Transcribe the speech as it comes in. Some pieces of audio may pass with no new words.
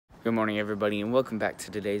Good morning, everybody, and welcome back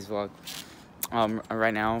to today's vlog.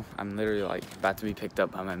 Right now, I'm literally like about to be picked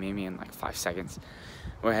up by my Mimi in like 5 seconds.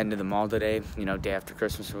 We're heading to the mall today. You know, day after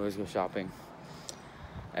Christmas, we always go shopping.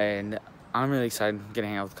 And I'm really excited. I'm gonna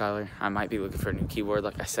hang out with Kyler. I might be looking for a new keyboard,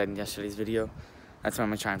 like I said in yesterday's video. That's what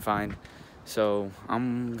I'm gonna try and find. So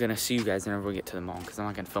I'm gonna see you guys whenever we get to the mall, because I'm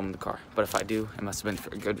not gonna film in the car. But if I do, it must have been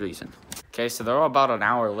for a good reason. Okay, so they're all about an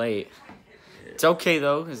hour late. It's okay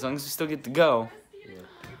though, as long as we still get to go.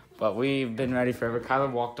 But we've been ready forever.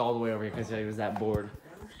 Kyler walked all the way over here because he was that bored.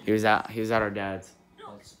 He was at our dad's.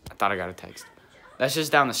 I thought I got a text. That's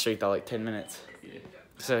just down the street though, like 10 minutes.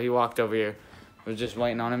 So he walked over here. We're just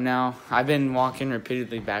waiting on him now. I've been walking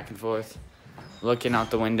repeatedly back and forth, looking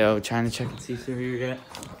out the window, trying to check and see if they're here yet.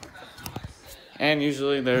 And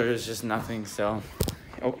usually there is just nothing, so.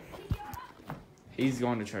 Oh. He's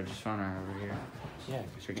going to charge his phone right over here. Yeah,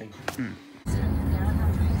 sure can.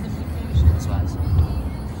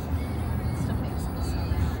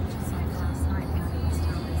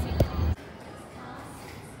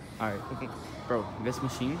 Alright, okay. Bro, this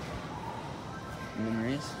machine,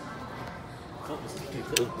 memories.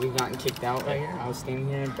 We've gotten kicked out right here. I was standing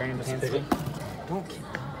here and Brandon Pansley. Don't kick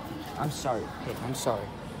me. I'm sorry. Hey, I'm sorry.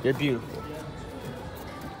 You're beautiful.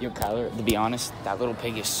 Yo, Kyler, to be honest, that little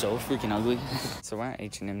pig is so freaking ugly. So we're at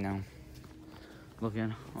H&M now.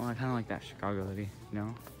 Looking. Oh, I kind of like that Chicago hoodie, you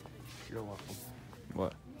know? You're welcome.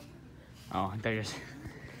 What? Oh, I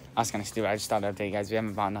was kind of stupid. I just thought I'd tell you guys, we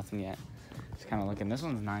haven't bought nothing yet. Just kind of looking. This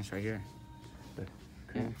one's nice right here.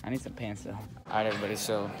 Yeah, I need some pants though. Alright, everybody,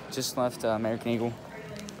 so just left American Eagle.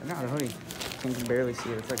 Not a hoodie. You can barely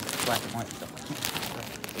see it. It's like black and white stuff.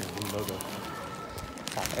 It's the new logo.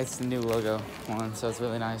 It's the new logo one, so it's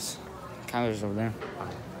really nice. Kyler's over there.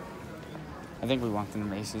 I think we walked into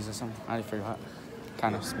Macy's or something. I already forgot.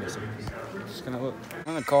 Kind of missing. Just gonna look. I'm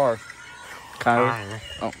in the car. Kyler.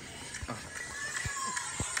 Oh.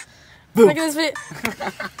 Look at this bit.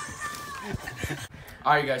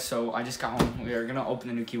 Alright guys, so I just got home. We are gonna open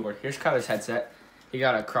the new keyboard. Here's Kyler's headset. He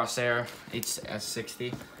got a Razer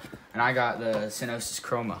HS60, and I got the Cynosa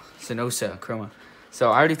Chroma. So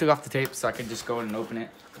I already took off the tape, so I could just go in and open it.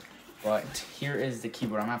 But here is the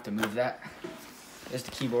keyboard. I'm gonna have to move that. There's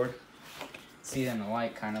the keyboard. See it in the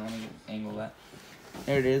light, kind of. Let me angle that.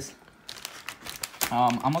 There it is.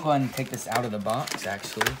 I'm gonna go ahead and take this out of the box.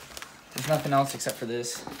 Actually, there's nothing else except for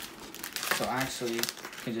this. So actually, you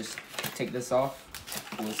can just take this off.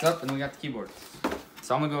 Pull this up, and we got the keyboard.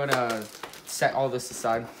 So I'm gonna go ahead and set all this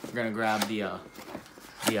aside. We're gonna grab the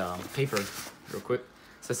paper real quick.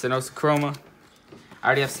 So Cynosa Chroma. I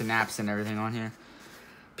already have snaps and everything on here.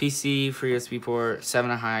 PC, free USB port, 7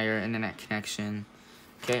 or higher, internet connection.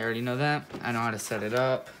 Okay, I already know that. I know how to set it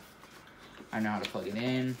up. I know how to plug it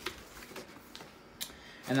in.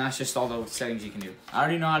 And that's just all the settings you can do. I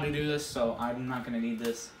already know how to do this, so I'm not gonna need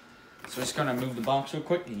this. So I'm just gonna move the box real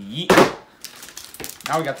quick. Yeet.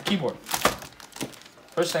 Now we got the keyboard.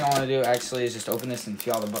 First thing I want to do actually is just open this and see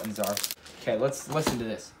all the buttons are. Okay, let's listen to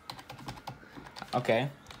this. Okay,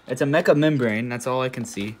 it's a mecha membrane. That's all I can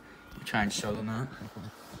see. I'll try and show them that.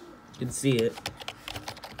 You can see it.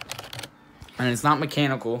 And it's not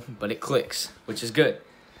mechanical, but it clicks, which is good,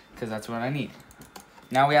 because that's what I need.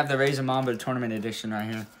 Now we have the Razer Mamba Tournament Edition right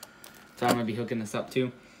here. So I'm gonna be hooking this up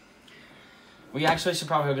too. We actually should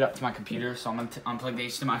probably hook it up to my computer, so I'm gonna unplug the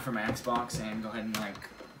HDMI from my Xbox and go ahead and like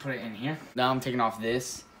put it in here. Now I'm taking off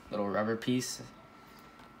this little rubber piece.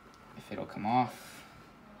 If it'll come off.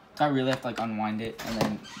 I really have to like unwind it and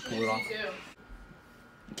then pull it off.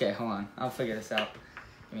 Okay, hold on. I'll figure this out.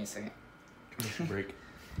 Give me a second. It should break.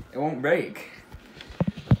 It won't break.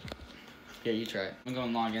 Here, you try it. I'm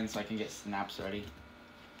gonna log in so I can get snaps ready.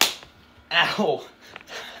 Ow!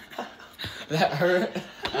 That hurt.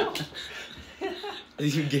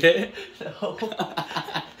 Did you get it? No.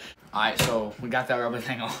 Alright, so we got that rubber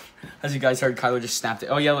thing off. As you guys heard, Kyler just snapped it.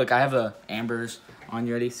 Oh yeah, look, I have the ambers on.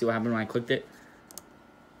 You ready? See what happened when I clicked it?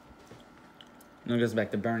 And it goes back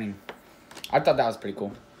to burning. I thought that was pretty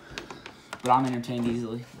cool. But I'm entertained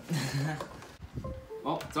easily.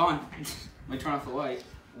 Well, it's on. Let me turn off the light.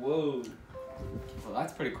 Whoa. Well,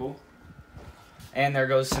 that's pretty cool. And there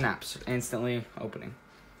goes Synapse, instantly opening.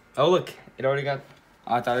 Oh, look, it already got...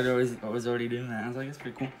 Oh, I thought it was already doing that. I was like, it's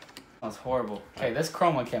pretty cool. That was horrible. Okay, this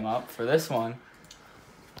Chroma came up for this one.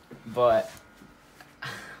 But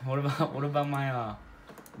what about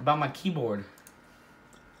my keyboard?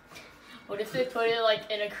 What if they put it like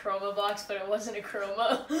in a Chroma box, but it wasn't a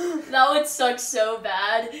Chroma? That would suck so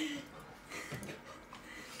bad.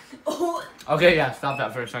 Oh. Okay, yeah, stop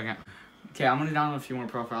that for a second. Okay, I'm gonna download a few more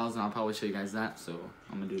profiles and I'll probably show you guys that, so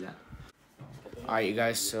I'm gonna do that. Alright, you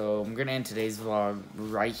guys, so I'm gonna end today's vlog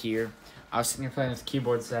right here. I was sitting here playing with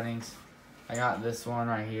keyboard settings. I got this one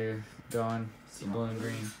right here going. See blue and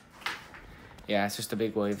green. Yeah, it's just a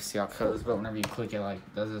big wave. See how it goes, but whenever you click it, like,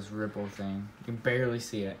 does this ripple thing. You can barely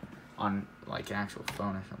see it on, like, an actual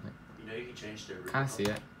phone or something. You know you can change the ripple. Kind of see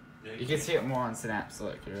it. You can see it more on Snap. So,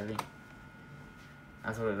 look, you ready?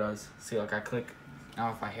 That's what it does. See, like, I click.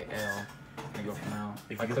 Now if I hit L, I go from L.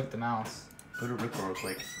 If I click the mouse. Put a ripple real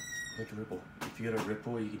quick. Click a ripple. If you get a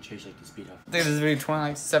ripple, you can change, like, the speed up. I think this video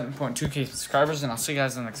 7.2K subscribers, and I'll see you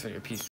guys in the next video. Peace.